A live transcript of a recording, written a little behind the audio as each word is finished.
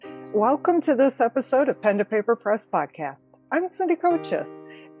Welcome to this episode of Pen to Paper Press Podcast. I'm Cindy Cochis.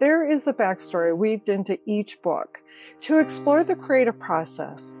 There is a backstory weaved into each book. To explore the creative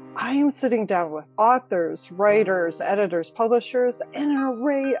process, I am sitting down with authors, writers, editors, publishers, and an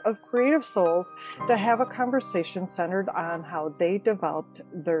array of creative souls to have a conversation centered on how they developed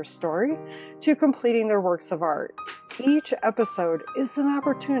their story to completing their works of art. Each episode is an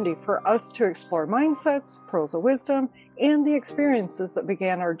opportunity for us to explore mindsets, pearls of wisdom, and the experiences that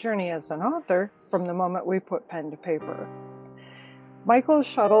began our journey as an author from the moment we put pen to paper. Michael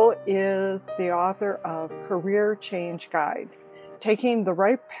Schuettle is the author of Career Change Guide. Taking the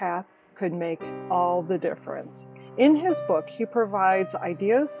right path could make all the difference. In his book, he provides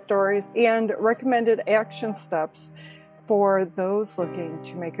ideas, stories, and recommended action steps for those looking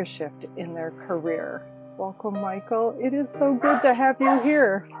to make a shift in their career. Welcome, Michael. It is so good to have you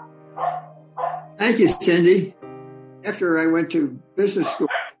here. Thank you, Cindy. After I went to business school,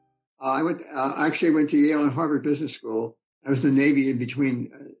 I went to Yale and Harvard Business School. I was in the Navy in between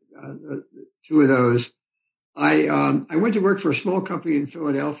the two of those. I went to work for a small company in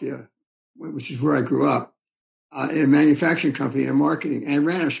Philadelphia, which is where I grew up, in a manufacturing company and marketing. And I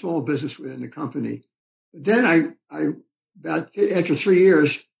ran a small business within the company. But then after 3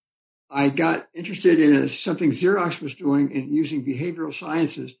 years, I got interested in something Xerox was doing in using behavioral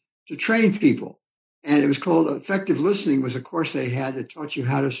sciences to train people. And it was called Effective Listening, was a course they had that taught you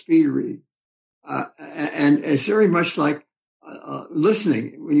how to speed read. And it's very much like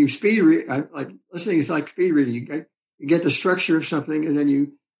listening. When you speed read, like listening is like speed reading. You get the structure of something and then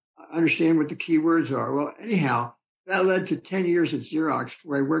you understand what the key words are. Well, anyhow, that led to 10 years at Xerox,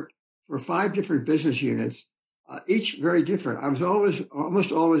 where I worked for 5 different business units, each very different. I was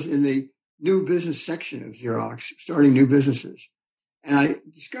almost always in the new business section of Xerox, starting new businesses. And I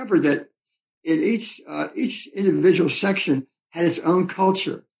discovered that in each individual section had its own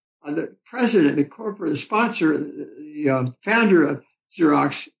culture. The president, the corporate sponsor, the founder of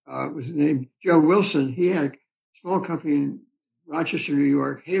Xerox was named Joe Wilson. He had a small company in Rochester, New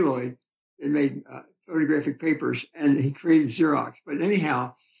York, Haloid, that made photographic papers, and he created Xerox. But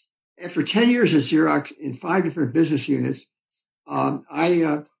anyhow, after 10 years at Xerox in 5 different business units,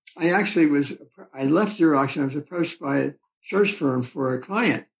 I left Xerox and I was approached by a search firm for a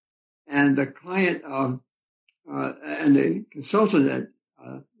client. And the client and the consultant at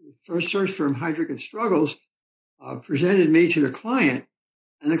first search firm, Heidrick & Struggles, presented me to the client.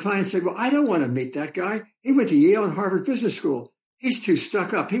 And the client said, well, I don't want to meet that guy. He went to Yale and Harvard Business School. He's too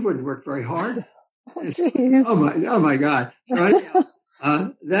stuck up. He wouldn't work very hard. Oh my God. So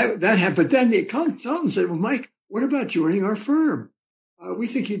that happened. But then the consultant said, well, Mike, what about joining our firm? We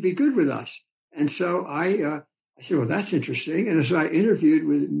think you'd be good with us. And so I said, well, that's interesting. And so I interviewed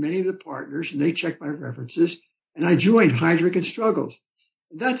with many of the partners, and they checked my references, and I joined Heidrick & Struggles.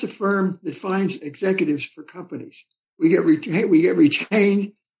 And that's a firm that finds executives for companies. We get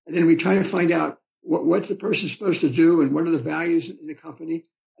retained, and then we try to find out what's the person supposed to do and what are the values in the company.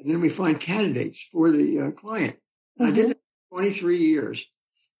 And then we find candidates for the client. And I did that for 23 years.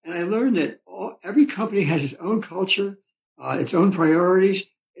 And I learned that every company has its own culture, its own priorities.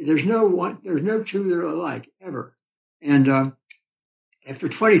 There's no two that are alike ever. And after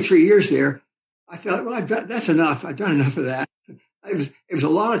 23 years there, I felt, well, that's enough. I've done enough of that. It was a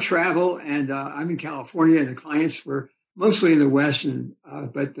lot of travel, and I'm in California, and the clients were mostly in the West,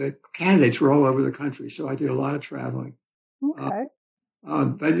 but the candidates were all over the country. So I did a lot of traveling. Okay.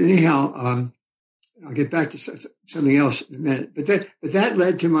 But anyhow, I'll get back to something else in a minute. But that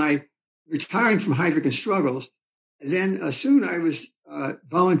led to my retiring from Heidrick & Struggles. And then soon I was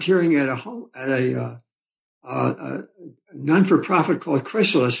volunteering at a non-for-profit called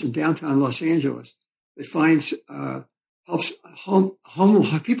Chrysalis in downtown Los Angeles that helps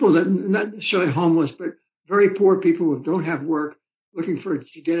people that not necessarily homeless, but very poor people who don't have work, looking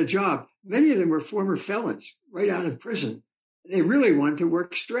to get a job. Many of them were former felons right out of prison. They really wanted to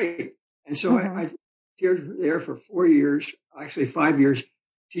work straight. And so I volunteered there for 4 years, actually 5 years,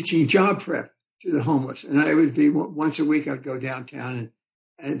 teaching job prep to the homeless. And I would be once a week, I'd go downtown.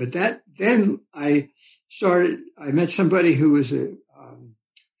 Then I met somebody who was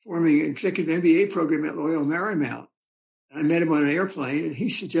forming an executive MBA program at Loyola Marymount. And I met him on an airplane, and he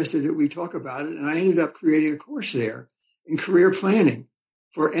suggested that we talk about it. And I ended up creating a course there in career planning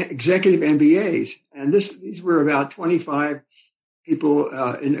for executive MBAs. And these were about 25 people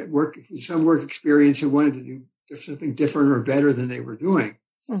in some work experience who wanted to do something different or better than they were doing.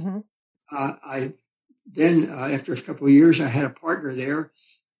 Mm-hmm. After a couple of years, I had a partner there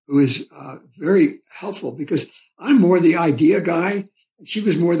who was very helpful because I'm more the idea guy, and she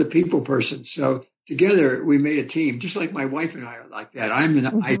was more the people person. So together we made a team, just like my wife and I are like that. I'm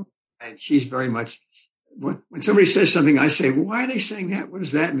an idea And she's very much, when somebody says something, I say, well, why are they saying that? What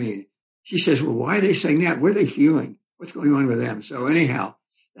does that mean? She says, well, why are they saying that? What are they feeling? What's going on with them? So anyhow,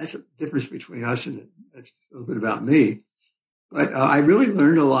 that's a difference between us, and that's a little bit about me. But I really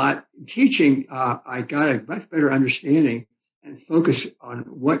learned a lot. In teaching, I got a much better understanding and focus on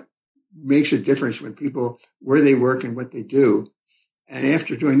what makes a difference when people, where they work and what they do. And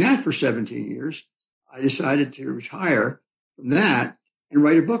after doing that for 17 years, I decided to retire from that and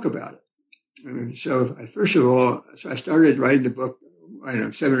write a book about it. So first of all, I started writing the book, I don't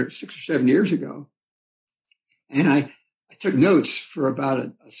know, 6 or 7 years ago. And I took notes for about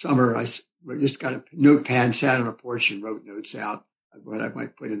a summer. I just got a notepad, sat on a porch and wrote notes out of what I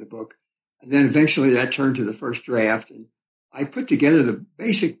might put in the book. And then eventually that turned to the first draft. And I put together the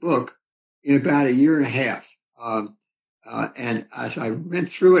basic book in about a year and a half. And as I went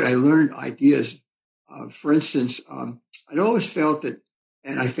through it, I learned ideas. For instance, I'd always felt that,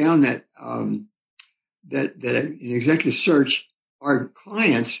 and I found that that in executive search, our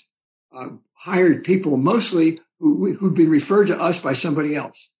clients hired people mostly who'd been referred to us by somebody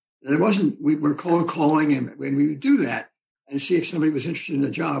else. And it wasn't, we were cold calling, and when we would do that and see if somebody was interested in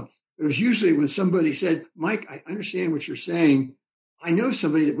the job, it was usually when somebody said, Mike, I understand what you're saying. I know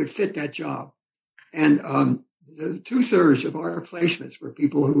somebody that would fit that job. And the 2/3 of our placements were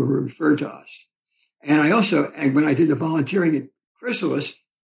people who were referred to us. And I also, and when I did the volunteering at Chrysalis,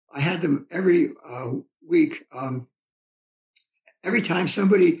 I had them every week. Every time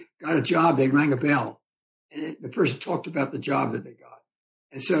somebody got a job, they rang a bell, and the person talked about the job that they got.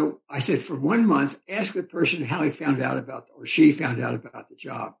 And so I said, for 1 month, ask the person how he found out about, or she found out about the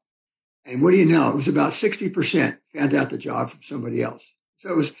job. And what do you know? It was about 60% found out the job from somebody else.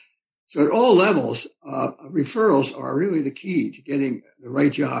 So at all levels, referrals are really the key to getting the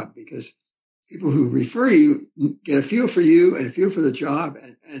right job, because people who refer you get a feel for you and a feel for the job,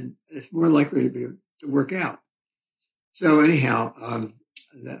 and it's more likely to work out. So anyhow,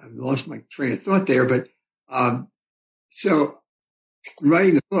 I lost my train of thought there, but so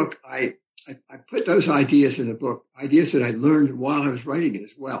writing the book, I put those ideas in the book, ideas that I learned while I was writing it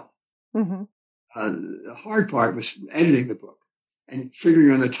as well. Mm-hmm. The hard part was editing the book and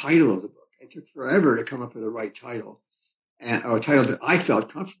figuring on the title of the book. It took forever to come up with the right title, or a title that I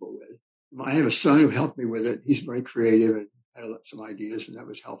felt comfortable with. I have a son who helped me with it. He's very creative and had some ideas, and that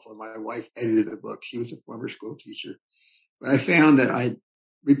was helpful. My wife edited the book. She was a former school teacher. But I found that I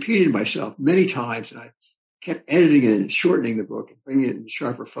repeated myself many times, and I kept editing it and shortening the book and bringing it into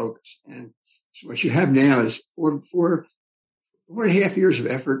sharper focus. And so what you have now is four and a half years of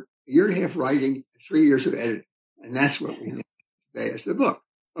effort, a year and a half writing, 3 years of editing. And that's what we need today as the book.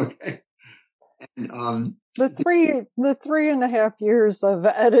 Okay. And the 3.5 years of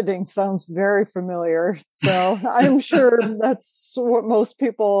editing sounds very familiar. So I'm sure that's what most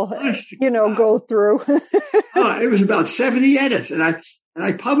people, go through. It was about 70 edits, and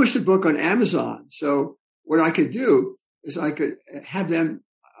I published the book on Amazon. So what I could do is I could have them,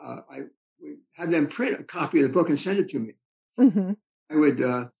 print a copy of the book and send it to me. Mm-hmm. I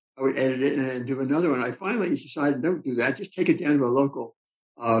would edit it and then do another one. I finally decided, don't do that. Just take it down to a local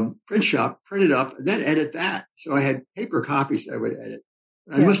print shop, print it up, and then edit that. So I had paper copies that I would edit.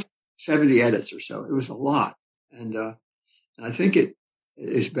 I must have 70 edits or so. It was a lot. And I think it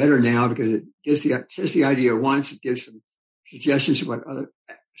is better now because it says the idea once. It gives some suggestions about other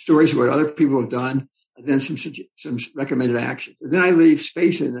stories, what other people have done, and then some recommended actions. And then I leave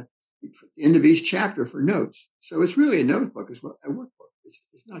space in the end of each chapter for notes. So it's really a notebook, it's a workbook.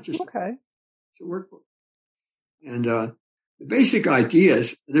 It's not just it's a workbook. And the basic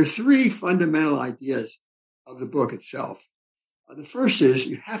ideas, there are 3 fundamental ideas of the book itself. The first is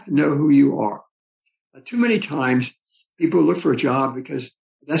you have to know who you are. Too many times people look for a job because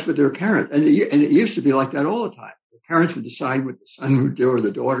that's what their parents, and it used to be like that all the time. The parents would decide what the son would do or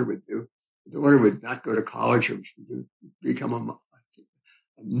the daughter would do. The daughter would not go to college or become a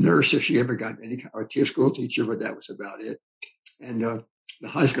nurse if she ever got or a school teacher, but that was about it. And the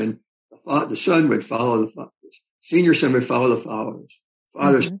husband, the son would follow the senior son would follow the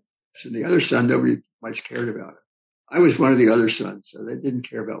father's, and the other son, nobody much cared about it. I was one of the other sons, so they didn't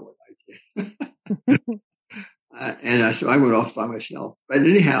care about what I did. So I went off by myself. But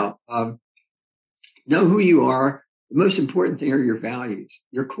anyhow, know who you are. The most important thing are your values,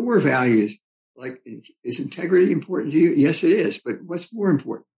 your core values. Like, is integrity important to you? Yes, it is. But what's more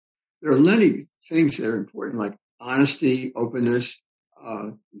important? There are many things that are important, like honesty, openness,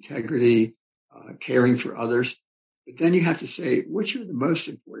 integrity, caring for others. But then you have to say, which are the most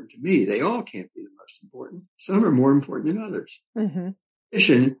important to me? They all can't be the most important. Some are more important than others. Mm-hmm. In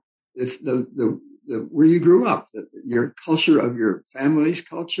addition, the where you grew up, your culture of your family's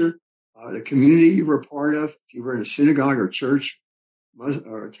culture, the community you were a part of, if you were in a synagogue or church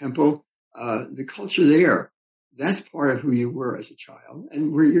or a temple, the culture there, that's part of who you were as a child,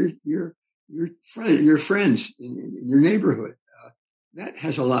 and where your friends in your neighborhood. That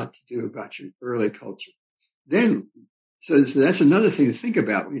has a lot to do about your early culture. Then, so that's another thing to think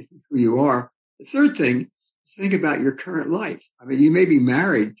about when you think who you are. The third thing, think about your current life. I mean, you may be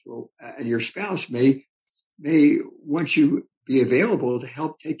married and your spouse may want you be available to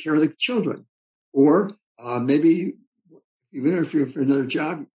help take care of the children, or maybe you interview for another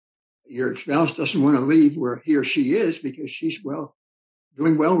job. Your spouse doesn't want to leave where he or she is because she's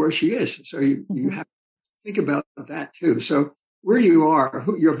doing well where she is. So you have to think about that too. So where you are,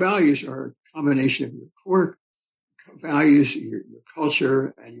 your values are a combination of your core values, your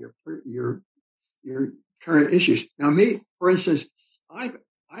culture, and your current issues. Now, me, for instance,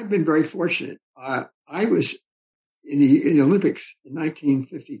 I've been very fortunate. I was in the Olympics in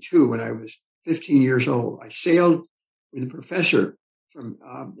 1952 when I was 15 years old. I sailed with a professor from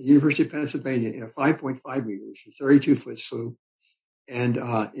the University of Pennsylvania in a 5.5 meter, which is a 32-foot sloop. And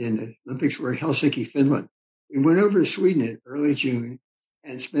in the Olympics, we're in Helsinki, Finland. We went over to Sweden in early June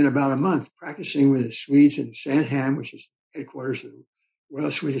and spent about a month practicing with the Swedes in Sandhamn, which is headquarters of the Royal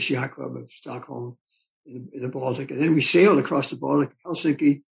Swedish Yacht Club of Stockholm in the Baltic. And then we sailed across the Baltic,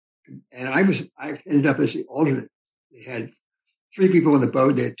 Helsinki, and I ended up as the alternate. They had 3 people on the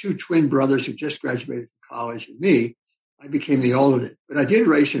boat. They had 2 twin brothers who just graduated from college, and me. I became the alternate. But I did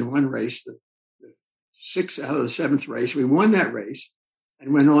race in one race, the 6th out of the 7th race. We won that race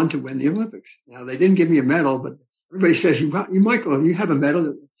and went on to win the Olympics. Now, they didn't give me a medal, but everybody says, Michael, you have a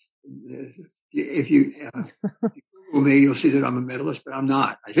medal. If you Google me, you'll see that I'm a medalist, but I'm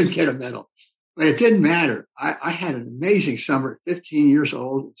not. I didn't get a medal. But it didn't matter. I had an amazing summer at 15 years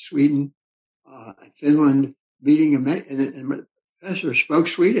old in Sweden, Finland, meeting and the professor spoke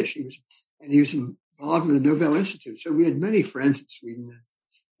Swedish. He was involved in the Nobel Institute. So we had many friends in Sweden.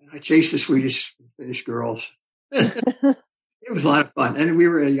 And I chased the Swedish and Finnish girls. It was a lot of fun. And we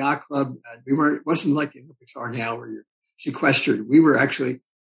were at a yacht club. It wasn't like the Olympics are now where you're sequestered. We were actually,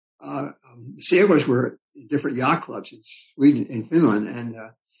 sailors were in different yacht clubs in Sweden, in Finland. And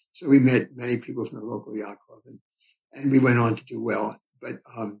so we met many people from the local yacht club and we went on to do well. But,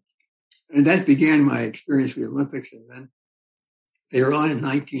 and that began my experience with the Olympics. And then later on in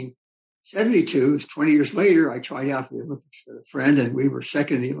 1972, 20 years later, I tried out for the Olympics with a friend and we were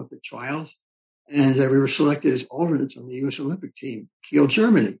second in the Olympic trials. And we were selected as alternates on the U.S. Olympic team, Kiel,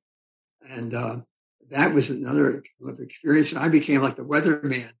 Germany. And that was another Olympic experience. And I became like the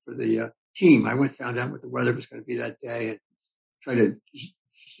weatherman for the team. I found out what the weather was going to be that day and tried to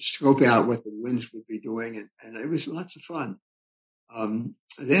scope out what the winds would be doing. And it was lots of fun. And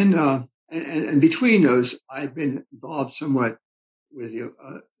between those, I've been involved somewhat with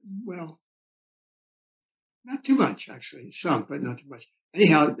not too much, actually, some, but not too much.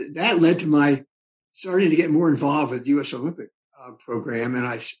 Anyhow, that led to my starting to get more involved with the U.S. Olympic program, and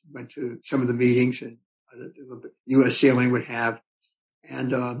I went to some of the meetings and the U.S. sailing would have.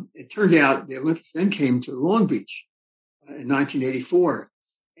 And it turned out the Olympics then came to Long Beach in 1984,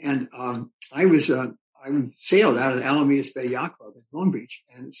 and I sailed out of the Alamedas Bay Yacht Club in Long Beach,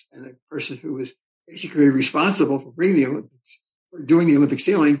 and the person who was basically responsible for bringing the Olympics, for doing the Olympic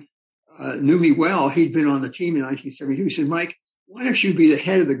sailing, knew me well. He'd been on the team in 1972. He said, "Mike, why don't you be the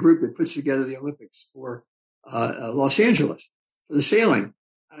head of the group that puts together the Olympics for Los Angeles for the sailing?"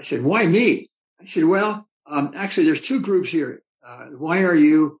 I said, "Why me?" I said, "Well, actually, there's 2 groups here: the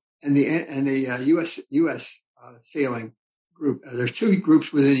YRU and the U.S. sailing group. There's 2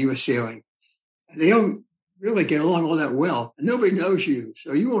 groups within U.S. sailing, and they don't really get along all that well. And nobody knows you,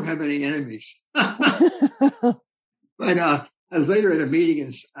 so you won't have any enemies." But I was later at a meeting,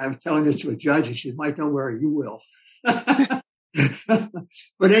 and I was telling this to a judge. He said, "Mike, don't worry, you will."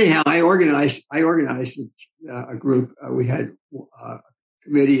 But anyhow, I organized a group. We had a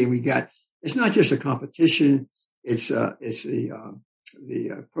committee, and it's not just a competition. It's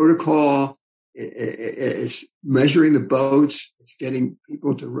the protocol. It's measuring the boats. It's getting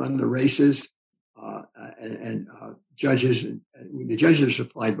people to run the races, and judges. And the judges are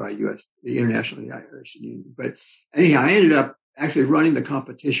supplied by the International Yacht Union. But anyhow, I ended up actually running the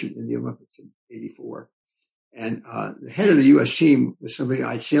competition in the Olympics in '84. And the head of the U.S. team was somebody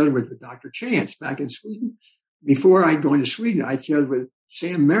I sailed with Dr. Chance back in Sweden. Before I'd gone to Sweden, I sailed with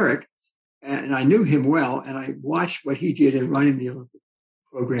Sam Merrick, and I knew him well, and I watched what he did in running the Olympic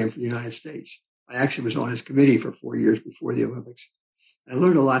program for the United States. I actually was on his committee for 4 years before the Olympics. I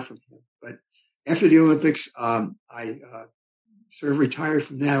learned a lot from him. But after the Olympics, I sort of retired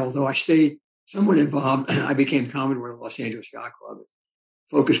from that, although I stayed somewhat involved. I became Commodore of the Los Angeles Yacht Club.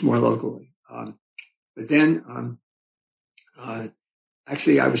 focus more locally. But then,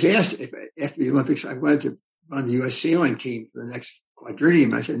 actually, I was asked if after the Olympics I wanted to run the U.S. sailing team for the next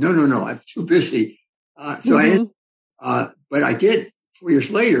quadrennium. I said, no, I'm too busy. But I did 4 years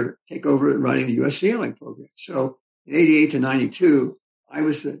later take over running the U.S. sailing program. So in 88 to 92, I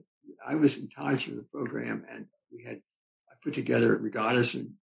was in charge of the program, and I put together regattas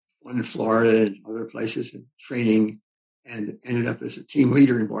and one in Florida and other places and training, and ended up as a team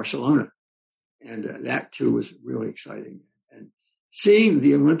leader in Barcelona. And that too was really exciting. And seeing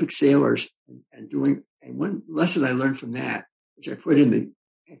the Olympic sailors and one lesson I learned from that, which I put in the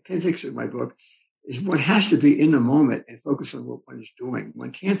appendix of my book, is one has to be in the moment and focus on what one is doing.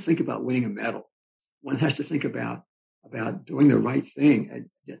 One can't think about winning a medal. One has to think about doing the right thing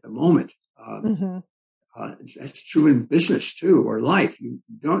at the moment. That's true in business too, or life. You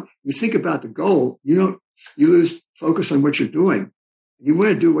think about the goal. You lose focus on what you're doing. You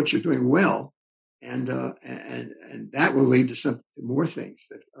want to do what you're doing well, and that will lead to more things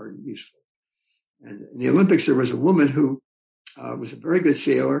that are useful. And in the Olympics, there was a woman who was a very good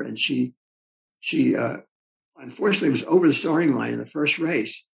sailor, and she unfortunately was over the starting line in the first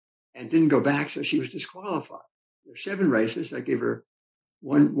race and didn't go back, so she was disqualified. There were 7 races. I gave her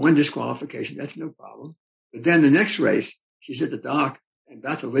one disqualification. That's no problem. But then the next race, she's at the dock and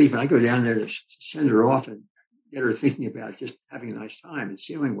about to leave, and I go down there to send her off and get her thinking about just having a nice time and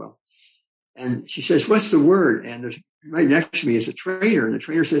sailing well. And she says, "What's the word?" And there's right next to me is a trainer, and the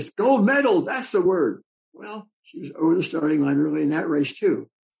trainer says, "Gold medal, that's the word." Well, she was over the starting line early in that race too,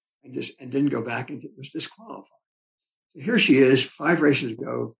 and didn't go back and was disqualified. So here she is, 5 races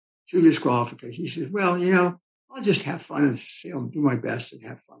ago, 2 disqualifications. She says, "Well, I'll just have fun and sail and do my best and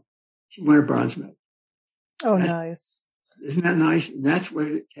have fun." She won a bronze medal. Oh, nice. Isn't that nice? And that's what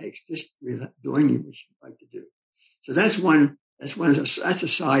it takes, just doing what you like to do. So that's a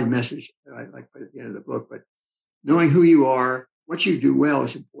side message that I like put at the end of the book. But knowing who you are, what you do well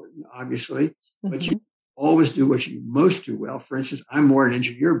is important, obviously, but you always do what you most do well. For instance, I'm more an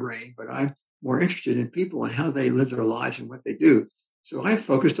engineer brain, but I'm more interested in people and how they live their lives and what they do. So I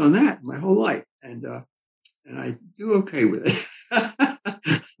focused on that my whole life, and I do okay with it.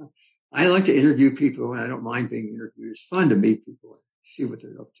 I like to interview people, and I don't mind being interviewed. It's fun to meet people and see what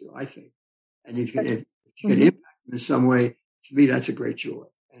they're up to, I think. And if you can impact them in some way, to me, that's a great joy.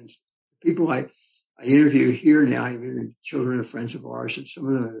 And people I interview here now, I've interviewed children of friends of ours, and some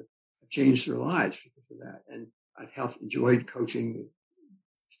of them have changed their lives because of that. And I've enjoyed coaching the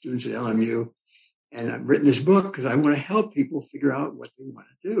students at LMU. And I've written this book because I want to help people figure out what they want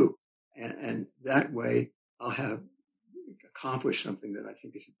to do. And that way I'll have accomplished something that I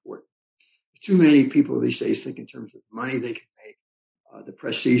think is important. Too many people these days think in terms of money they can make, the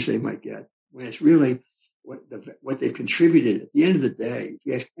prestige they might get, when it's really what they've contributed. At the end of the day, if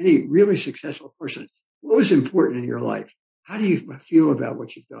you ask any really successful person, what was important in your life? How do you feel about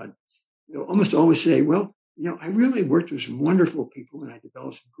what you've done? They'll almost always say, well, I really worked with some wonderful people and I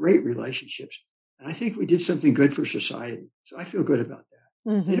developed some great relationships. And I think we did something good for society. So I feel good about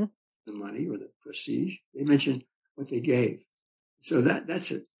that. They don't mention the money or the prestige. They mention what they gave. So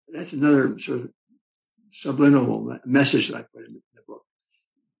that's another sort of subliminal message that I put in the book.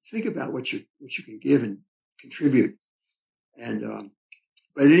 Think about what you can give and contribute. And,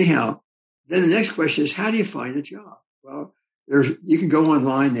 but anyhow, then the next question is, how do you find a job? Well, you can go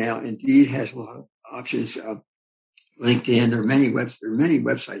online now. Indeed has a lot of options. LinkedIn, there are many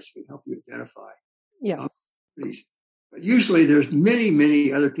websites that can help you identify. Yes. But usually there's many,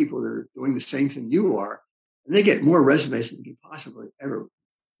 many other people that are doing the same thing you are, and they get more resumes than you can possibly ever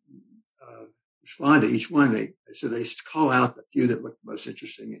respond to each one. So they call out the few that look most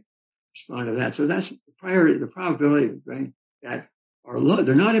interesting and respond to that. So that's the probability of doing that are low.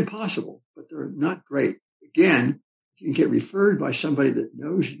 They're not impossible, but they're not great. Again, if you can get referred by somebody that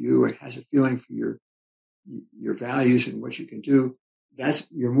knows you and has a feeling for your values and what you can do,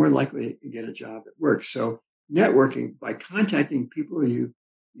 you're more likely to get a job at work. So networking by contacting people you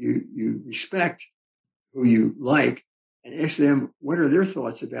respect, who you like, and ask them what are their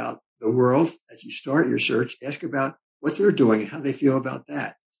thoughts about the world as you start your search. Ask about what they're doing and how they feel about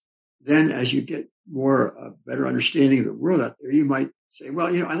that. Then as you get better understanding of the world out there, you might say, well,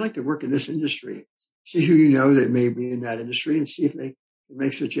 I like to work in this industry. See who you know that may be in that industry and see if they can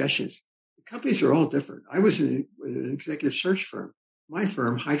make suggestions. The companies are all different. I was in an executive search firm. My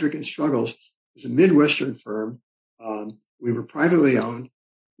firm, Heidrick & Struggles, was a Midwestern firm. We were privately owned.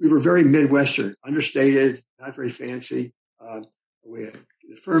 We were very Midwestern, understated, not very fancy. We had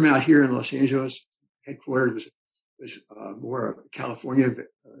the firm out here in Los Angeles, headquartered, was more of a California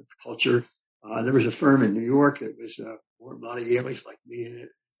culture. There was a firm in New York that was or a lot of Yaleys like me in it.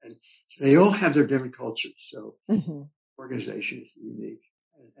 And so they all have their different cultures. So organization is unique,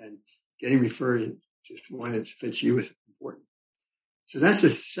 and getting referred to just one that fits you is important. So that's the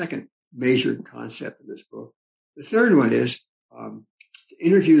second major concept of this book. The third one is to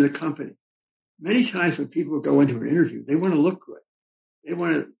interview the company. Many times when people go into an interview, they want to look good. They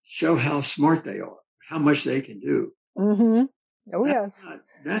want to show how smart they are, how much they can do. Mm-hmm. Oh, yes.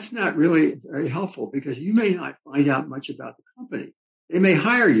 That's not really very helpful, because you may not find out much about the company. They may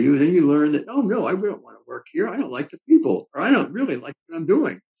hire you, and then you learn that, oh, no, I don't want to work here. I don't like the people, or I don't really like what I'm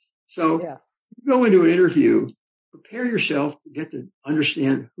doing. So you go into an interview, prepare yourself to get to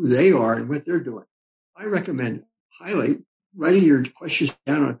understand who they are and what they're doing. I recommend highly writing your questions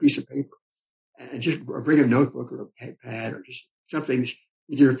down on a piece of paper, and just bring a notebook or a pad or just something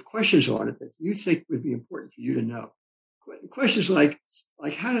with your questions on it that you think would be important for you to know. Questions like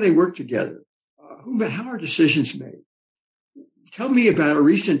how do they work together? How are decisions made? Tell me about a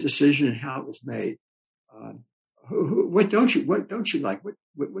recent decision and how it was made. What don't you like?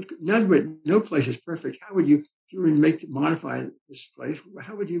 No place is perfect. How would you, if you were to modify this place,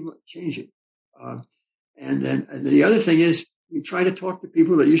 how would you change it? And then the other thing is, you try to talk to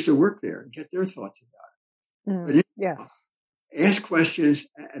people that used to work there and get their thoughts about it. Yes. Ask questions.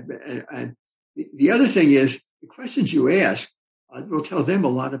 And the other thing is, the questions you ask will tell them a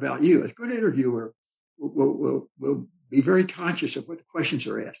lot about you. A good interviewer will be very conscious of what the questions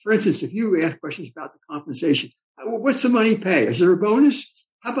are asked. For instance, if you ask questions about the compensation, what's the money pay? Is there a bonus?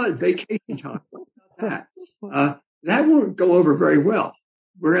 How about vacation time? What about that? That won't go over very well.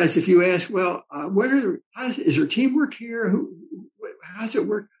 Whereas if you ask, well, is there teamwork here? How does it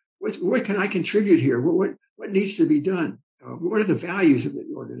work? What can I contribute here? What needs to be done? What are the values of the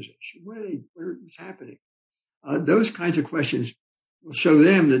organization? What's happening? Those kinds of questions will show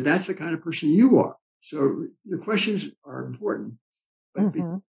them that that's the kind of person you are. So your questions are important, but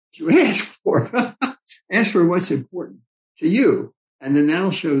you ask for what's important to you, and then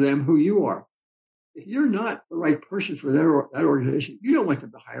that'll show them who you are. If you're not the right person for that organization, you don't want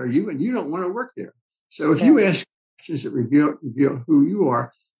them to hire you, and you don't want to work there. So if you ask questions that reveal who you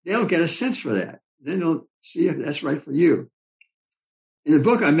are, they'll get a sense for that. Then they'll see if that's right for you. In the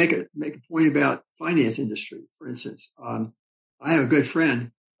book, I make a point about finance industry. For instance, I have a good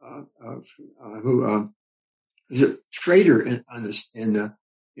friend who is a trader in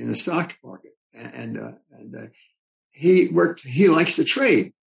the stock market, and he likes to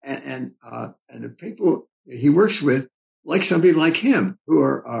trade, and the people he works with like somebody like him, who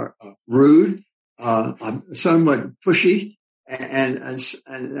are rude, somewhat pushy, and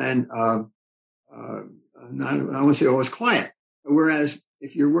not, I won't say always quiet. Whereas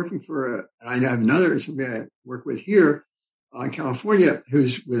if you're working and I have somebody I work with here in California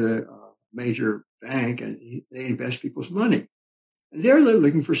who's with a major bank, and they invest people's money. And they're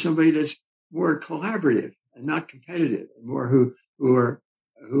looking for somebody that's more collaborative and not competitive, and more who are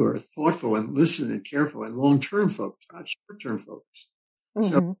thoughtful and listen and careful and long-term focused, not short-term focused.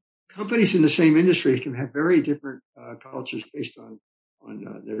 So companies in the same industry can have very different cultures based on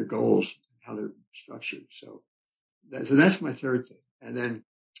their goals and how they're structured. So that's my third thing. And then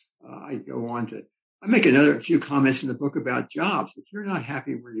I go on I make a few comments in the book about jobs. If you're not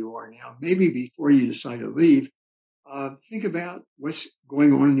happy where you are now, maybe before you decide to leave, think about what's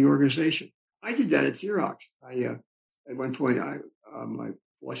going on in the organization. I did that at Xerox. At one point, my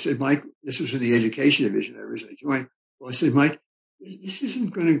boss said, Mike, this was in the education division I originally joined. Well, I said, Mike, this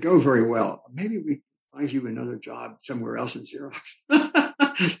isn't going to go very well. Maybe we can find you another job somewhere else in Xerox.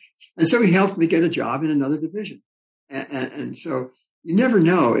 And so he helped me get a job in another division. And so you never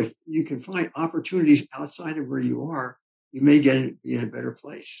know, if you can find opportunities outside of where you are, you may be in a better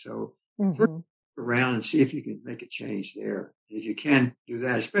place. So first look around and see if you can make a change there. And if you can do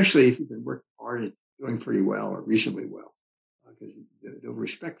that, especially if you've been working hard and doing pretty well or reasonably well, because they'll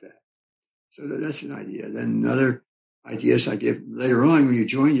respect that. So that's an idea. Then another ideas I give later on when you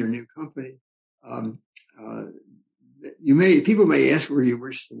join your new company. People may ask where you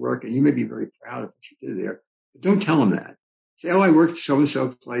wish to work, and you may be very proud of what you did there, but don't tell them that. Say, oh, I worked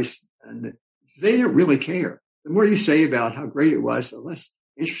so-and-so place, and they don't really care. The more you say about how great it was, the less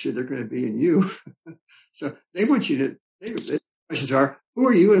interested they're going to be in you. So they want you to, the questions are, who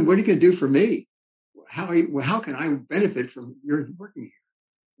are you and what are you going to do for me? How can I benefit from your working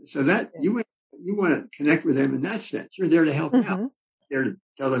here? So that you want to connect with them in that sense. You're there to help out, there to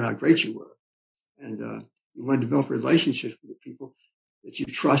tell them how great you were. And you want to develop relationships with the people that you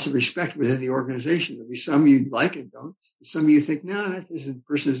trust and respect within the organization. There'll be some you like and don't. Some of you think, no, that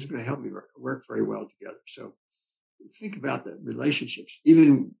person isn't going to help me work very well together. So think about the relationships,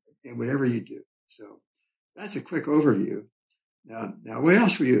 even in whatever you do. So that's a quick overview. Now, what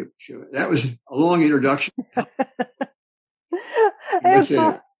else were you showing? That was a long introduction.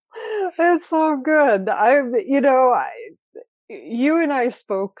 It's so good. You and I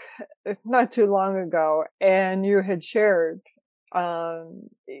spoke not too long ago, and you had shared, a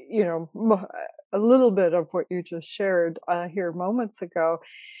little bit of what you just shared here moments ago.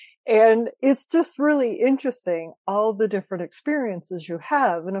 And it's just really interesting, all the different experiences you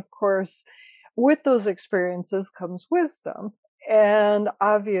have. And of course, with those experiences comes wisdom. And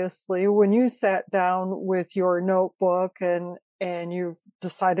obviously, when you sat down with your notebook and you've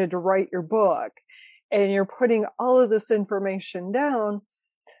decided to write your book and you're putting all of this information down,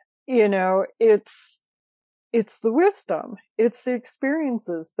 it's the wisdom, it's the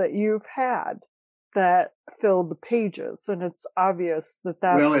experiences that you've had that fill the pages. And it's obvious that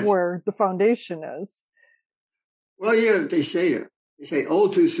that's where the foundation is. Well, they say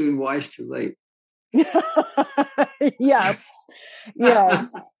old too soon, wise too late. Yes.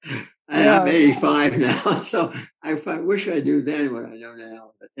 And I'm 85 now, so I wish I knew then what I know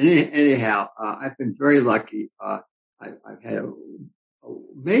now. But anyhow, I've been very lucky. I've had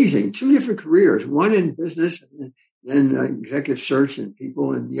amazing 2 different careers, one in business and then executive search and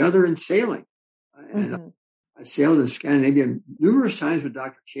people, and the other in sailing. And I sailed in Scandinavia numerous times with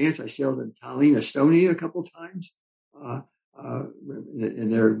Dr. Chance. I sailed in Tallinn, Estonia a couple of times in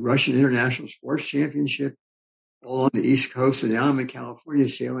their Russian International Sports Championship all on the East Coast. And now I'm in California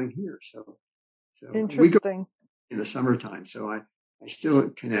sailing here. So we go in the summertime. So I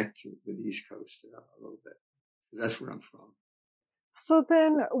still connect with the East Coast a little bit. That's where I'm from. So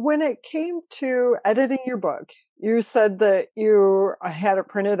then when it came to editing your book, you said that you had it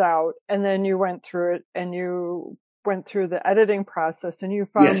printed out and then you went through it and you went through the editing process and you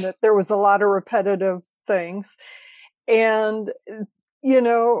found that there was a lot of repetitive things. And,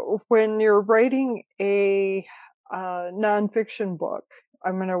 when you're writing a nonfiction book,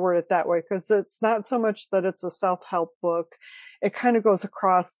 I'm going to word it that way, because it's not so much that it's a self-help book. It kind of goes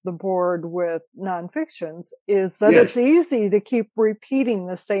across the board with nonfictions, is that it's easy to keep repeating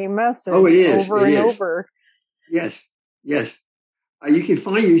the same message over and over. Yes. You can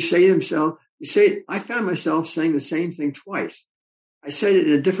find I found myself saying the same thing twice. I said it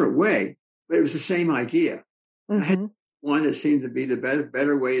in a different way, but it was the same idea. I had one that seemed to be the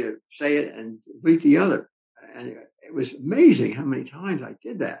better way to say it and delete the other. And it was amazing how many times I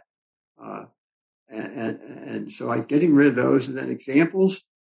did that. And so I'm getting rid of those, and then examples.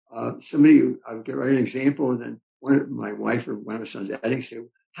 I would write an example, and then my wife or one of my sons editing say,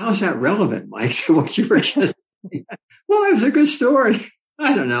 "How's that relevant, Mike, to what you were just saying?" Well, it was a good story.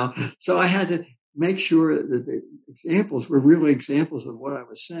 I don't know. So I had to make sure that the examples were really examples of what I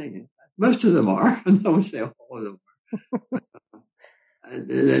was saying. And most of them are. I don't say all of them are.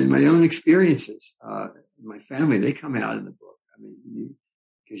 And my own experiences, my family, they come out in the book. I mean,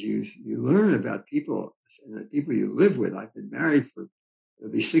 because you learn about people and the people you live with. I've been married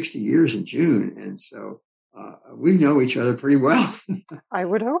it'll be 60 years in June. And so we know each other pretty well. I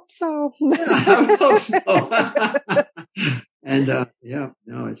would hope so. I would hope so. And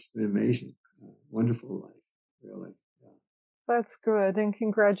it's been amazing. Wonderful life, really. Yeah. That's good. And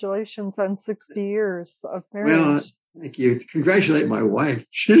congratulations on 60 years of marriage. Well, thank you. Congratulate my wife.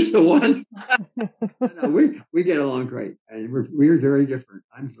 She's the one. No, we get along great, and we're very different.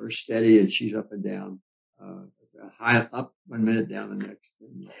 I'm very steady, and she's up and down, high up 1 minute, down the next.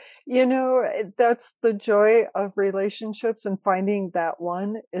 That's the joy of relationships, and finding that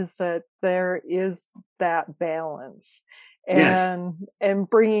one is that there is that balance, and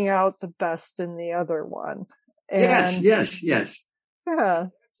bringing out the best in the other one. And, yes. Yeah,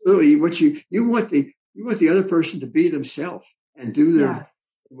 absolutely. What you want the other person to be themselves and do their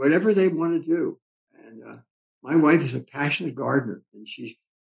whatever they want to do. And my wife is a passionate gardener, and she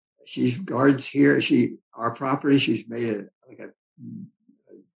gardens here. Our property, she's made a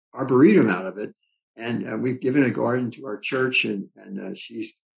arboretum out of it, and we've given a garden to our church. And there's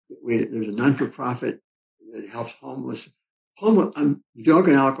a non-for-profit that helps drug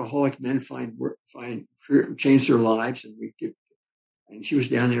and alcoholic men change their lives, and she was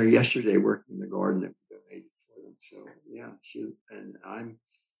down there yesterday working in the garden that we donated for them. So I'm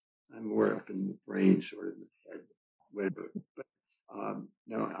more up in the brain, sort of in the head, whatever. But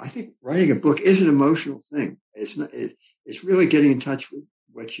no, I think writing a book is an emotional thing. It's not. It's really getting in touch with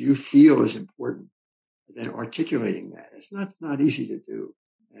what you feel is important, and then articulating that. It's not easy to do,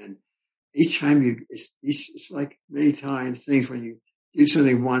 and each time it's like many times things when you do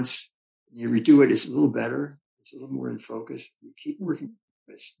something once, and you redo it, it's a little better. It's a little more in focus. You keep working,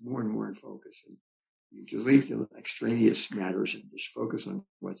 it's more and more in focus, and you delete the extraneous matters and just focus on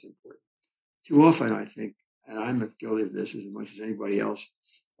what's important. too often, I think, and I'm guilty of this as much as anybody else,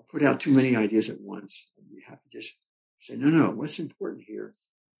 I put out too many ideas at once. And you have to just say, no, what's important here?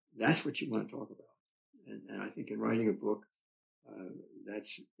 That's what you want to talk about. And I think in writing a book,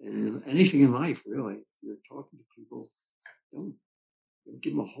 that's in anything in life, really. If you're talking to people, don't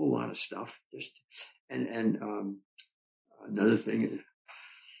give them a whole lot of stuff. Another thing is,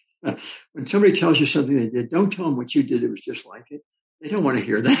 when somebody tells you something they did, don't tell them what you did that was just like it. They don't want to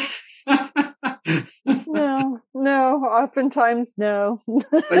hear that. No, oftentimes no.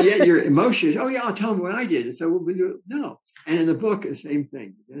 But yet your emotion is, oh yeah, I'll tell them what I did. And so we'll do it. No. And in the book, the same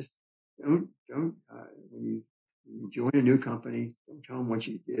thing. Just don't when you join a new company, don't tell them what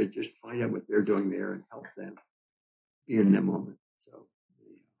you did. Just find out what they're doing there and help them be in that moment. So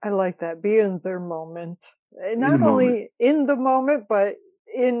I like that. Be in their moment. Not only in the moment, but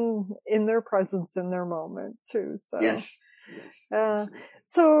in their presence in their moment too. So yes.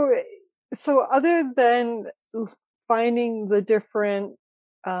 So other than finding the different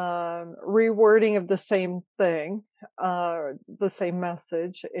rewording of the same thing, the same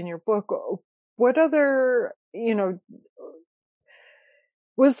message in your book, what other,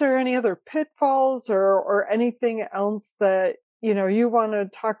 was there any other pitfalls or anything else that you want to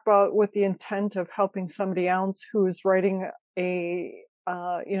talk about with the intent of helping somebody else who is writing a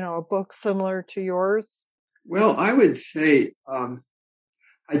book similar to yours? Well, I would say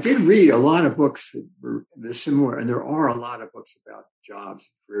I did read a lot of books that were similar, and there are a lot of books about jobs,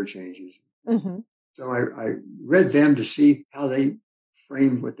 career changes. Mm-hmm. So I read them to see how they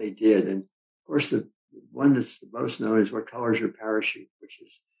framed what they did. And of course, the one that's the most known is What Color Is Your Parachute, which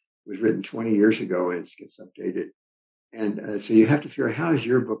was written 20 years ago, and it gets updated. And so you have to figure out, how is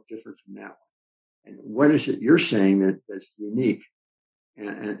your book different from that one? And what is it you're saying that's unique?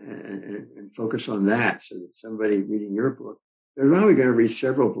 And focus on that, so that somebody reading your book, they're only going to read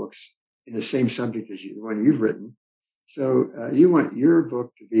several books in the same subject as the one you've written. So you want your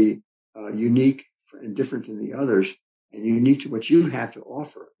book to be unique and different than the others, and unique to what you have to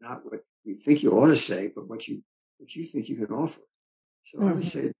offer, not what you think you ought to say, but what you think you can offer. So I would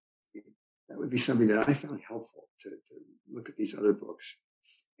say that would be something that I found helpful to look at these other books.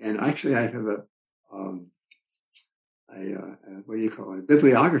 And actually, I have what do you call it? A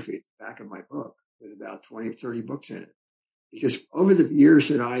bibliography at the back of my book with about 20, 30 books in it. Because over the years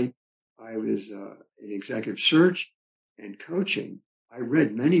that I was in executive search and coaching, I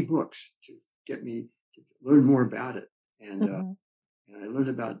read many books to get me to learn more about it. And I learned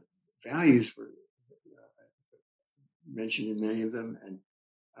about values were mentioned in many of them. And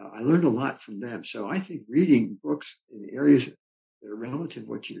I learned a lot from them. So I think reading books in areas that are relative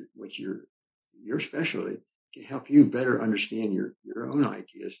to your specialty can help you better understand your own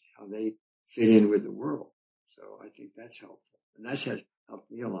ideas, how they fit in with the world. So I think that's helpful. And that's helped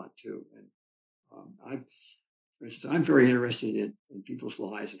me a lot too. And for instance, I'm very interested in people's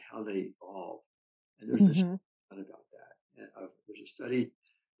lives and how they evolve. And there's this study about that. There's a study,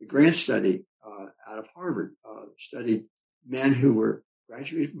 the Grant study out of Harvard, studied men who were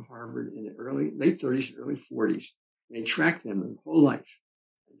graduated from Harvard in the late 30s and early 40s. They tracked them their whole life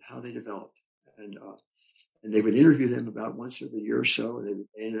and how they developed. And they would interview them about once every year or so. And they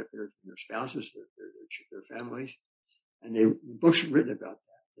ended up interviewing their spouses, their families. And the books were written about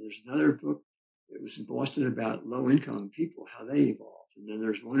that. And there's another book that was in Boston about low-income people, how they evolved. And then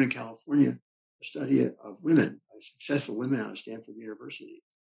there's one in California, a study of women, successful women out of Stanford University,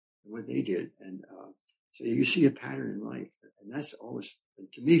 and what they did. And so you see a pattern in life. And that's always,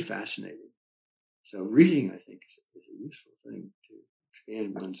 to me, fascinating. So reading, I think, is a useful thing to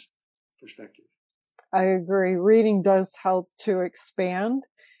expand one's perspective. I agree. Reading does help to expand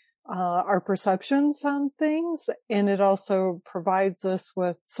our perceptions on things, and it also provides us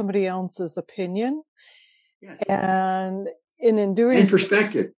with somebody else's opinion. Yes. And in doing and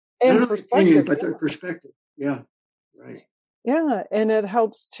perspective, not only opinion, but their perspective. Yeah, right. Yeah, and it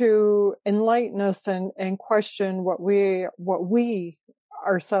helps to enlighten us and question what we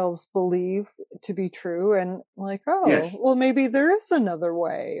ourselves believe to be true, and well, maybe there is another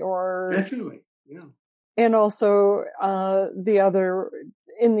way, or definitely, yeah. And also, the other,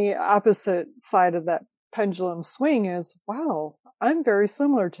 in the opposite side of that pendulum swing is, wow, I'm very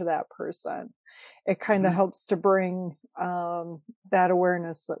similar to that person. It kind of helps to bring that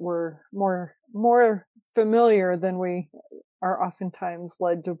awareness that we're more familiar than we are oftentimes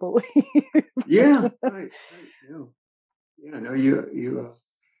led to believe. Yeah, right. Yeah, no, you.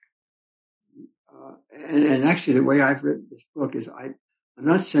 And actually, the way I've written this book is I'm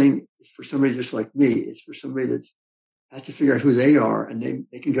not saying it's for somebody just like me. It's for somebody that has to figure out who they are, and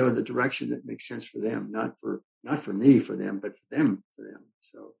they can go in the direction that makes sense for them, not for me, for them, but for them.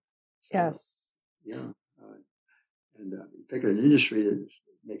 So Yes. Yeah. And pick an industry that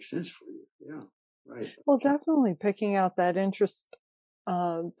makes sense for you. Yeah. Right. Well, definitely picking out that interest,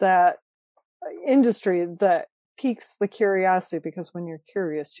 that industry that piques the curiosity, because when you're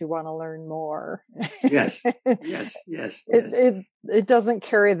curious, you want to learn more. Yes. Yes. It doesn't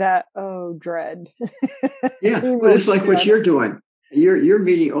carry that dread. Yeah. Well, it's like what you're doing. You're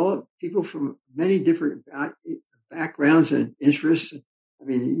meeting all people from many different backgrounds and interests. I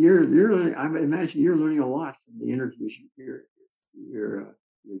mean, you're learning. I imagine you're learning a lot from the interviews you're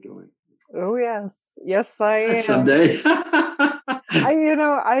doing. Oh yes, I am. Someday.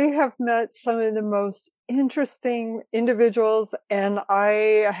 I have met some of the most interesting individuals, and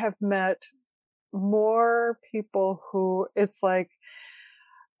I have met more people who it's like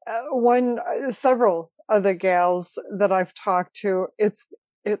several of the gals that I've talked to.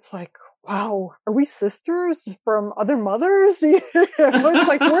 It's like, wow, are we sisters from other mothers? It's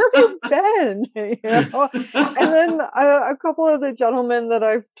like, where have you been? And then a couple of the gentlemen that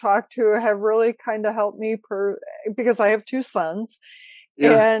I've talked to have really kind of helped me because I have two sons,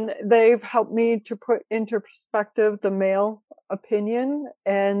 and they've helped me to put into perspective the male opinion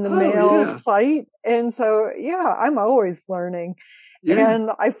and the male sight. And so, I'm always learning. Yeah. And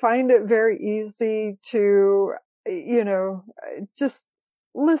I find it very easy to, just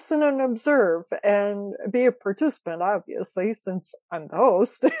listen and observe and be a participant, obviously, since I'm the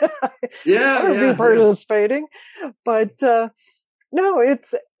host. Be participating. But no,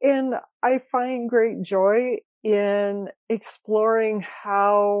 and I find great joy in exploring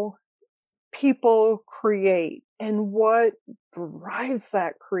how people create and what drives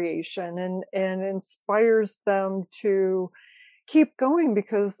that creation and inspires them to keep going,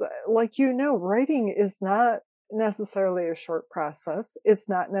 because like writing is not necessarily a short process. It's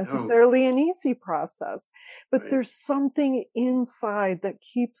not necessarily an easy process, but there's something inside that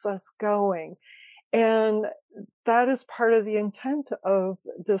keeps us going. And that is part of the intent of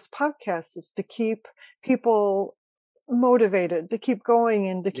this podcast, is to keep people motivated, to keep going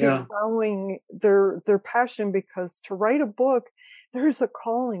and to keep following their passion, because to write a book, there's a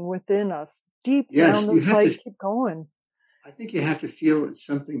calling within us deep down that's like, keep going. I think you have to feel it's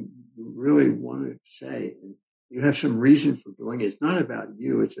something you really want to say. And you have some reason for doing it. It's not about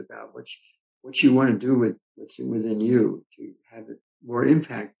you. It's about what you want to do with what's within you to have it more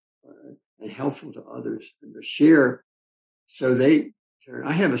impact and helpful to others and to share. So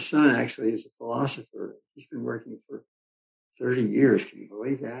I have a son, actually, who's a philosopher. He's been working for 30 years. Can you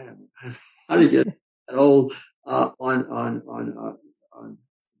believe that? I mean, how to get that old on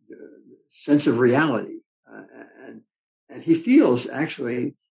the sense of reality. And he feels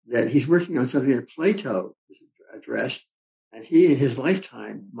actually that he's working on something that Plato addressed, and he, in his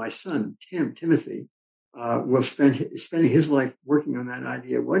lifetime, my son Timothy, will spending his life working on that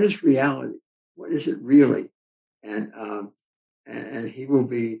idea. What is reality? What is it really? And he will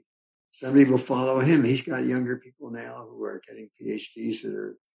be. Somebody will follow him. He's got younger people now who are getting PhDs that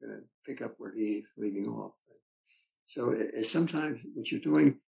are going to pick up where he's leaving off. So sometimes what you're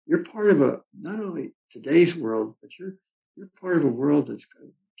doing, you're part of not only today's world, but you're part of a world that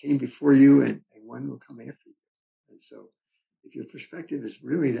came before you and one will come after you. And so if your perspective is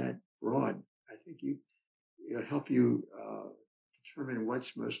really that broad, I think it'll help you determine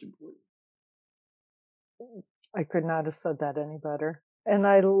what's most important. I could not have said that any better. And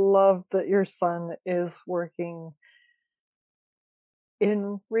I love that your son is working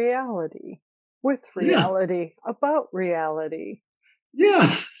in reality, with reality, about reality. Yeah.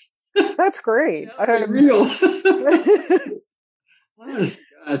 That's great. Real. Honest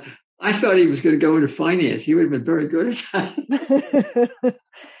God. I thought he was going to go into finance. He would have been very good at that.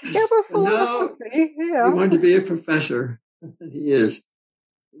 But philosophy. He wanted to be a professor. He is.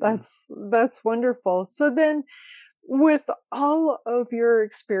 That's wonderful. So then, with all of your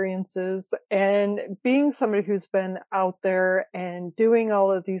experiences and being somebody who's been out there and doing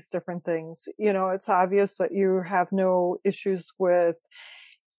all of these different things, it's obvious that you have no issues with,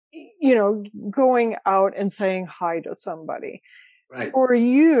 going out and saying hi to somebody. Right. For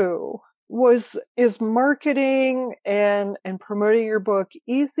you, is marketing and promoting your book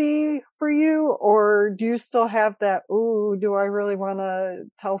easy for you, or do you still have that, do I really want to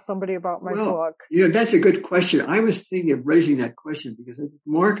tell somebody about my book? That's a good question. I was thinking of raising that question because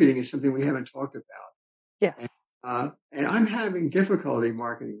marketing is something we haven't talked about. Yes. And I'm having difficulty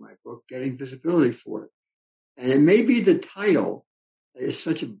marketing my book, getting visibility for it. And it may be the title is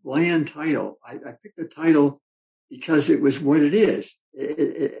such a bland title. I picked the title because it was what it is.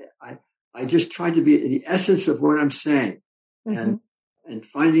 I just tried to be the essence of what I'm saying, and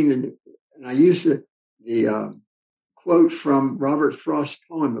finding and I use the quote from Robert Frost's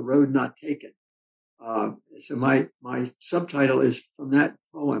poem, The Road Not Taken. So my subtitle is from that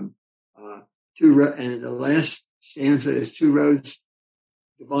poem. And the last stanza is two roads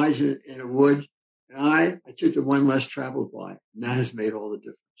divides it in a wood. And I took the one less traveled by, and that has made all the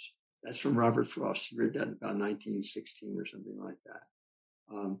difference. That's from Robert Frost. He read that in about 1916 or something like that.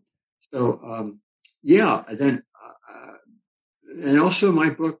 And then, and also my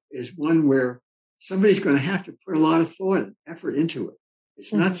book is one where somebody's going to have to put a lot of thought and effort into it.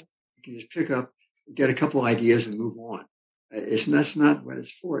 It's not something you can just pick up, get a couple ideas and move on. That's not what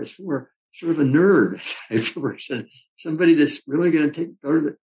it's for. It's for sort of a nerd type person, somebody that's really going to go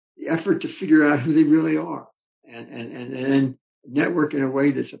to the effort to figure out who they really are and then network in a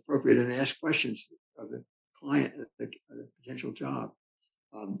way that's appropriate and ask questions of the client, the potential job.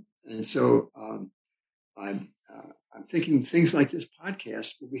 I'm thinking things like this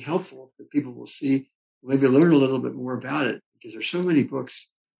podcast will be helpful that people will see, maybe learn a little bit more about it, because there's so many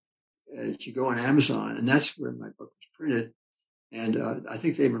books that you go on Amazon, and that's where my book was printed. And I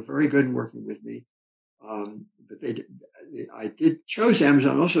think they were very good in working with me. But I chose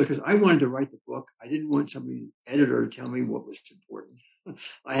Amazon also because I wanted to write the book. I didn't want somebody, editor, to tell me what was important.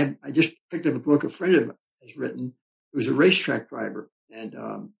 I just picked up a book a friend of mine has written, who's a racetrack driver, and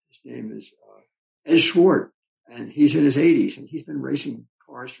his name is Ed Swart, and he's in his 80s, and he's been racing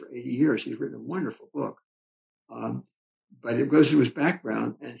cars for 80 years. He's written a wonderful book. But it goes to his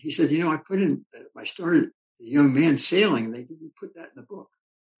background, and he said, I started a young man sailing, and they didn't put that in the book.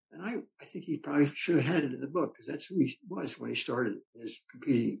 And I think he probably should have had it in the book, because that's who he was when he started his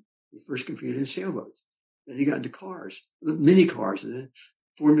competing. He first competed in sailboats. Then he got into cars, the mini cars, and then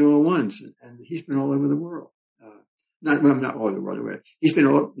Formula Ones, and he's been all over the world. Not all over the world. He's been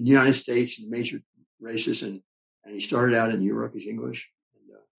all in the United States in major races, and he started out in Europe. He's English.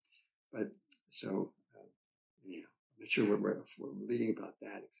 I'm not sure what we're reading about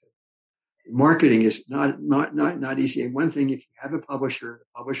that, except marketing is not easy. And one thing, if you have a publisher, the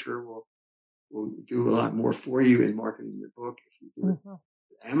publisher will do a lot more for you in marketing your book. If you do it with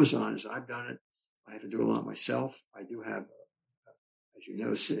Amazon, as I've done it, I have to do a lot myself. I do have, as you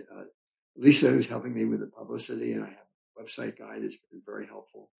know, Lisa, who's helping me with the publicity, and I have a website guy that's been very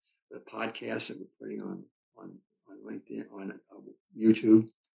helpful. The podcast that we're putting on LinkedIn, on YouTube.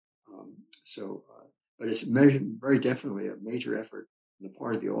 But it's very definitely a major effort on the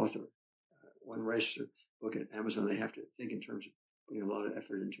part of the author. One writes to look at Amazon, they have to think in terms of putting a lot of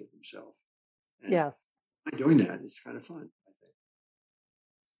effort into it themselves. And yes. by doing that, it's kind of fun, I think.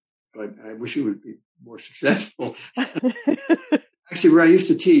 But I wish it would be more successful. Actually, where I used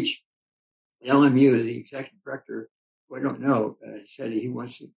to teach at LMU, the executive director, who I don't know, said he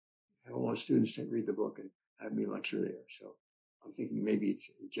wants to have all the students to read the book and have me lecture there. So I'm thinking maybe it's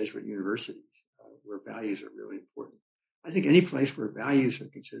Jesuit universities where values are really important. I think any place where values are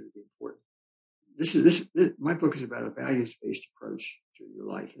considered to be important. My book is about a values-based approach to your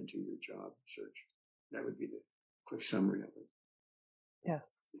life and to your job search. That would be the quick summary of it. Yes.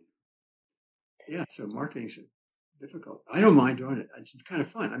 Yeah. So marketing's difficult. I don't mind doing it. It's kind of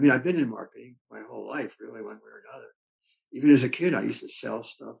fun. I mean, I've been in marketing my whole life, really, one way or another. Even as a kid, I used to sell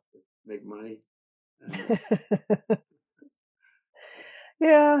stuff to make money.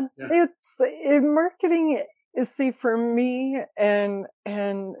 Yeah. It's marketing. See, for me,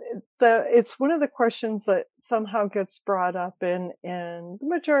 it's one of the questions that somehow gets brought up in the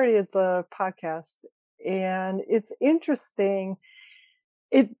majority of the podcast, and it's interesting.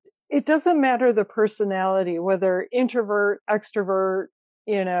 It doesn't matter the personality, whether introvert, extrovert.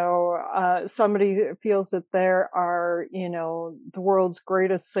 Somebody feels that they are, the world's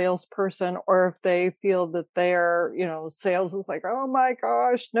greatest salesperson, or if they feel that they're, sales is like, oh my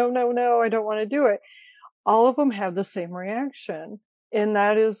gosh, no, I don't want to do it. All of them have the same reaction. And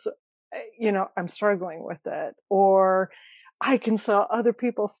that is, I'm struggling with it. Or I can sell other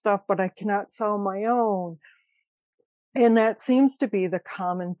people's stuff, but I cannot sell my own. And that seems to be the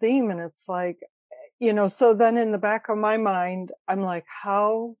common theme. And it's like, so then in the back of my mind, I'm like,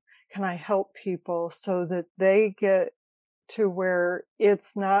 how can I help people so that they get to where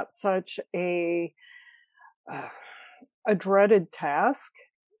it's not such a dreaded task?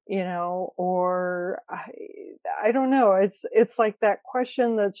 Or I don't know. It's like that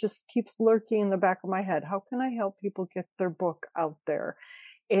question that just keeps lurking in the back of my head. How can I help people get their book out there?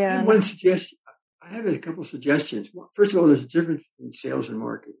 And I have one suggestion. I have a couple of suggestions. First of all, there's a difference between sales and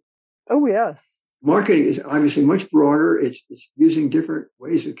marketing. Oh, yes. Marketing is obviously much broader. It's using different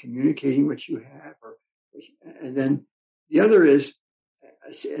ways of communicating what you have. And then the other is,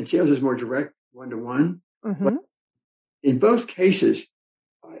 and sales is more direct, one-to-one. Mm-hmm. But in both cases,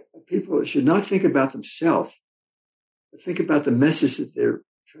 people should not think about themselves but think about the message that they're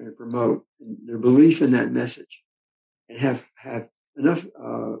trying to promote and their belief in that message, and have enough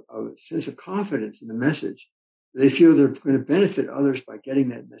of a sense of confidence in the message. They feel they're going to benefit others by getting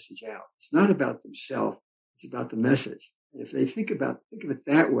that message out. It's not about themselves. It's about the message. And if they think of it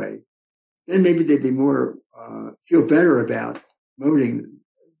that way, then maybe they'd be more, feel better about promoting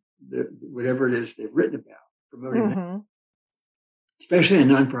whatever it is they've written about, promoting that, especially a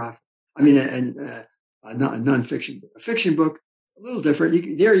nonprofit. I mean, a nonfiction book. A fiction book, a little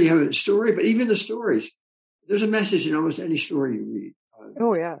different. There you have a story, but even the stories, there's a message in almost any story you read.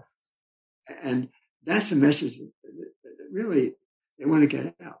 Oh, yes. And that's a message that really they want to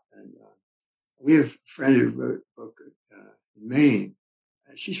get out. And we have a friend who wrote a book in Maine.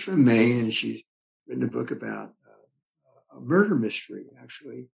 She's from Maine, and she's written a book about a murder mystery,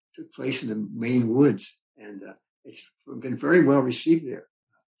 actually took place in the Maine woods. And it's been very well received there.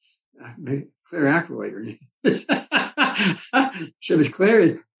 Claire Ackroyd, her name. So it's Claire,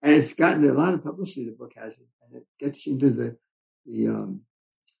 and it's gotten a lot of publicity, the book has, and it gets into the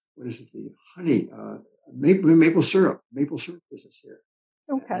what is it, the honey, maple syrup business there.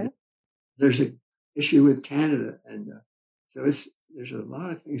 Okay. And there's an issue with Canada, and so there's a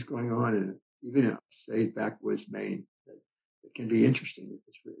lot of things going on in even a state backwoods Maine that can be interesting if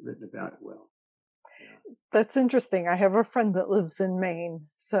it's written about well. Yeah. That's interesting. I have a friend that lives in Maine,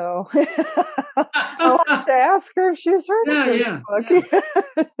 so I'll have to ask her if she's heard of this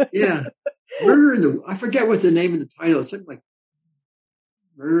book. Yeah. Murder in the, I forget what the name of the title. It's something like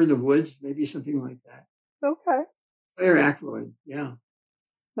Murder in the Woods, maybe something like that. Okay. Claire Ackroyd, yeah.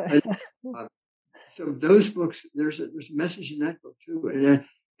 And, so those books, there's a message in that book too, and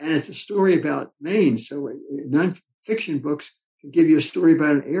it's a story about Maine. So nonfiction books can give you a story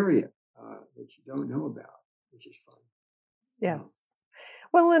about an area that you don't know about, which is fun. Yes.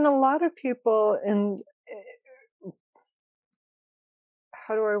 Well, and a lot of people, and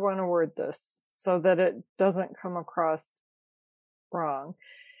how do I want to word this so that it doesn't come across wrong?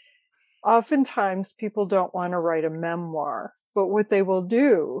 Oftentimes people don't want to write a memoir, but what they will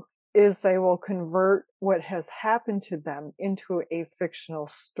do is they will convert what has happened to them into a fictional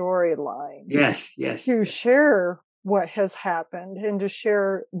storyline. Yes. To share what has happened and to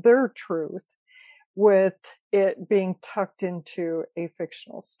share their truth with it being tucked into a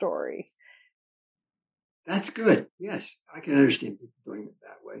fictional story. That's good. Yes, I can understand people doing it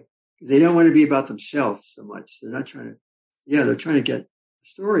that way. They don't want to be about themselves so much. They're not trying to, they're trying to get a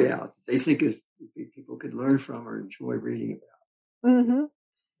story out that they think people could learn from or enjoy reading about. Mm-hmm.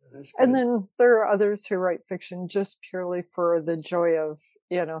 And then there are others who write fiction just purely for the joy of,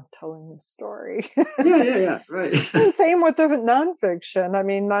 telling the story. Yeah, right. And same with the nonfiction. I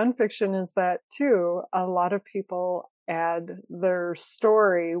mean, nonfiction is that too. A lot of people add their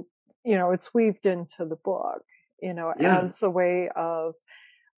story, it's weaved into the book, as a way of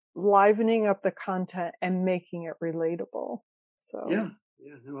livening up the content and making it relatable. So no,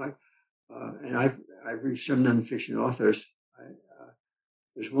 and I've read some nonfiction authors.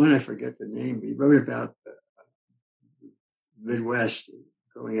 There's one, I forget the name, but he wrote about the Midwest,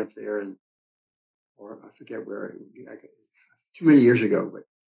 growing up there, or I forget where, too many years ago.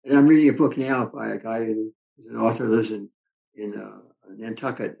 And I'm reading a book now by a guy who's an author, lives in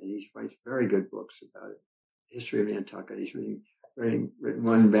Nantucket, and he writes very good books about the history of Nantucket. He's written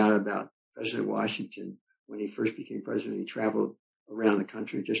one about President Washington when he first became president. He traveled around the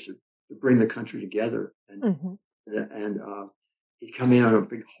country just to bring the country together, and he'd come in on a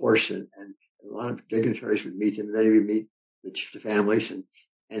big horse, and a lot of dignitaries would meet him, and then he would meet the families, and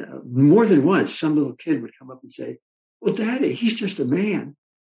more than once, some little kid would come up and say, "Well, Daddy, he's just a man."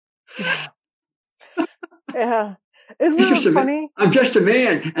 Yeah. Isn't it funny? I'm just a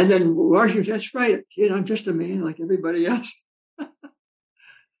man. And then Washington, that's right, kid, I'm just a man like everybody else.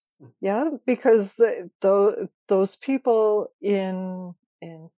 Yeah, because those people in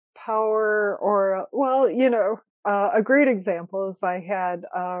power, or, a great example is I had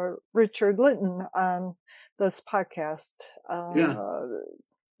Richard Linton on this podcast.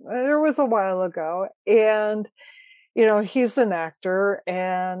 It was a while ago, and he's an actor,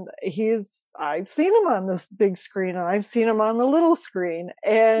 and I've seen him on this big screen, and I've seen him on the little screen,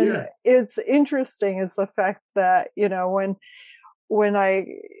 and it's interesting is the fact that when I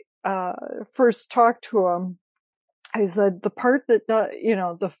first talked to him, I said the part that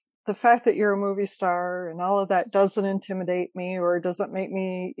the fact that you're a movie star and all of that doesn't intimidate me or doesn't make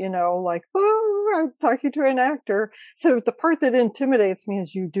me, like, oh, I'm talking to an actor. So the part that intimidates me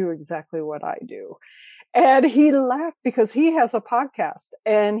is you do exactly what I do. And he laughed because he has a podcast,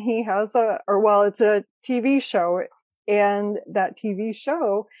 and he has it's a TV show, and that TV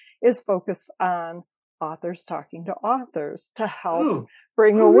show is focused on Authors Talking to Authors to help Oh,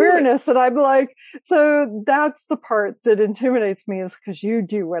 bring awareness. Really? And I'm like, so that's the part that intimidates me, is because you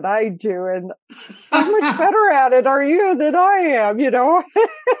do what I do. And how much better at it are you than I am, you know?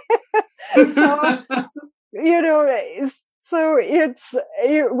 So, you know, so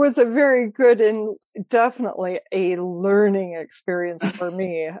it was a very good and definitely a learning experience for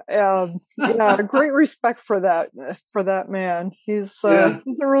me. Yeah, great respect for that man. He's a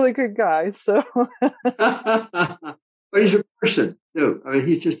really good guy. So, but he's a person too. I mean,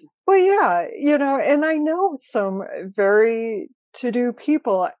 he's just. Well, yeah, you know, and I know some very to-do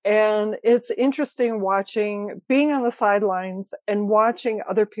people, and it's interesting being on the sidelines and watching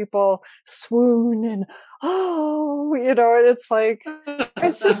other people swoon and, you know, and it's like,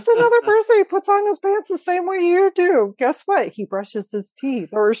 it's just another person. He puts on his pants the same way you do. Guess what? He brushes his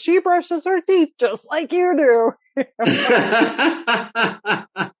teeth, or she brushes her teeth just like you do.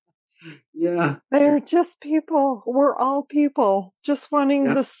 Yeah. They're just people. We're all people just wanting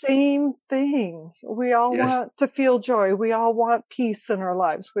the same thing. We all want to feel joy. We all want peace in our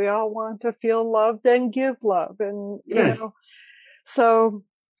lives. We all want to feel loved and give love. And, you know, so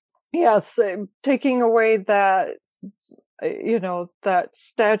yes, taking away that, you know, that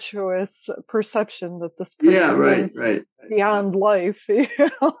statuous perception that this person is beyond life. You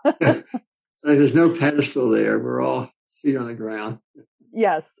know? Like there's no pedestal there. We're all feet on the ground.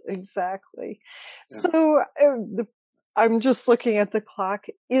 Yes, exactly. Yeah. So I'm just looking at the clock.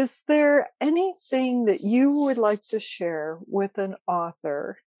 Is there anything that you would like to share with an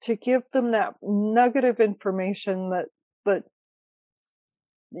author to give them that nugget of information that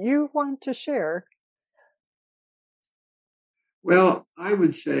you want to share? Well, I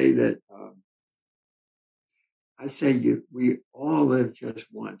would say that we all live just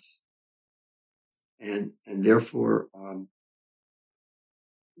once, and therefore.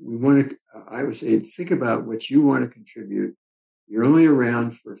 We want to, I would say, think about what you want to contribute. You're only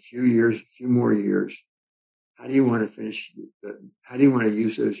around for a few more years. How do you want to finish? How do you want to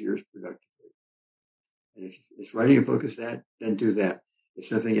use those years productively? And if writing a book is that, then do that. If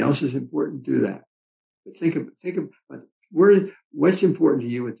something else is important, do that. But think about what's important to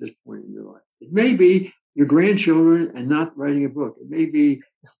you at this point in your life. It may be your grandchildren and not writing a book. It may be,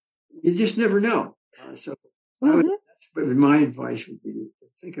 you just never know. But my advice would be to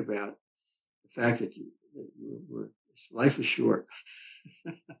think about the fact that life is short.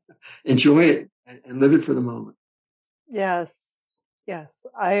 Enjoy it and live it for the moment. Yes,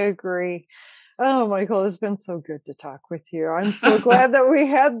 I agree. Oh, Michael, it's been so good to talk with you. I'm so glad that we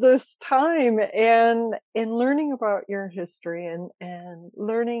had this time and in learning about your history and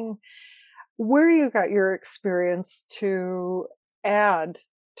learning where you got your experience to add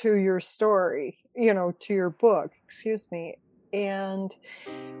to your story, you know, to your book, And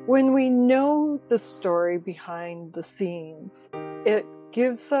when we know the story behind the scenes, it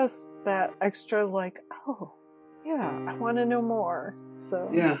gives us that extra oh, yeah, I want to know more. So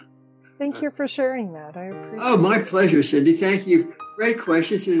thank you for sharing that. I appreciate it. Oh, my pleasure, Cindy. Thank you. Great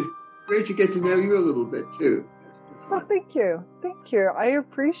questions. And great to get to know you a little bit too. Well, thank you. I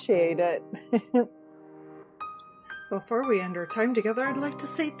appreciate it. Before we end our time together, I'd like to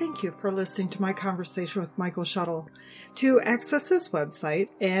say thank you for listening to my conversation with Michael Shuttle. To access his website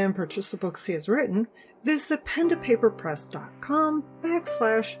and purchase the books he has written, visit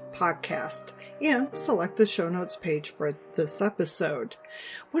pentopaperpress.com/podcast and select the show notes page for this episode.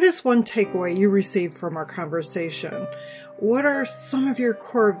 What is one takeaway you received from our conversation? What are some of your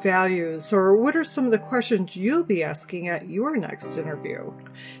core values, or what are some of the questions you'll be asking at your next interview?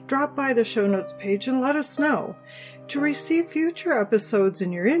 Drop by the show notes page and let us know. To receive future episodes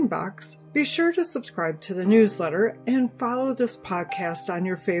in your inbox, be sure to subscribe to the newsletter and follow this podcast on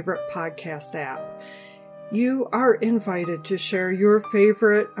your favorite podcast app. You are invited to share your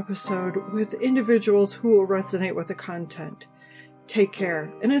favorite episode with individuals who will resonate with the content. Take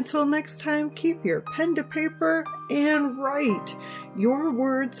care, and until next time, keep your pen to paper and write. Your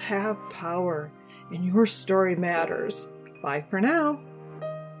words have power, and your story matters. Bye for now.